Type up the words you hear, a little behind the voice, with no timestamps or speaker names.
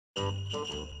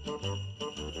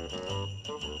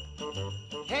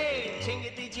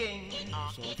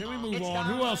move on.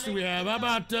 Who else do we have? How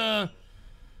about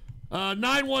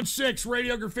 916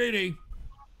 Radio Graffiti?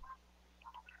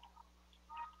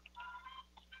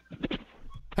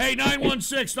 Hey,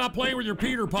 916, stop playing with your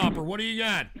Peter Popper. What do you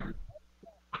got?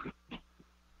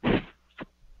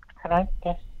 Hello,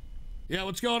 guys. Yeah,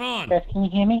 what's going on? Guys, can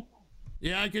you hear me?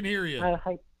 Yeah, I can hear you.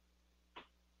 Hi.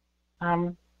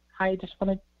 Hi. Just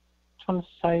wanted to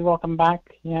say welcome back.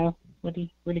 You know,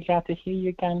 really glad to hear you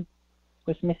again.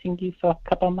 Was missing you for a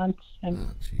couple of months. And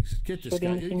oh, Jesus. Get this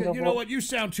guy. You know what? You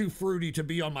sound too fruity to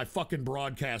be on my fucking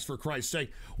broadcast, for Christ's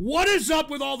sake. What is up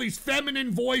with all these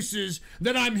feminine voices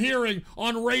that I'm hearing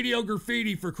on Radio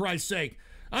Graffiti, for Christ's sake?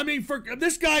 I mean,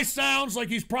 this guy sounds like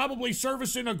he's probably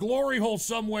servicing a glory hole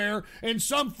somewhere in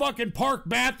some fucking park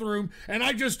bathroom, and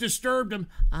I just disturbed him.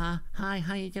 Hi,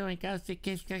 how you doing?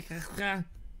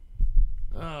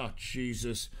 Oh,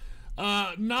 Jesus.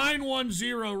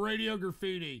 910 Radio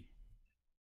Graffiti.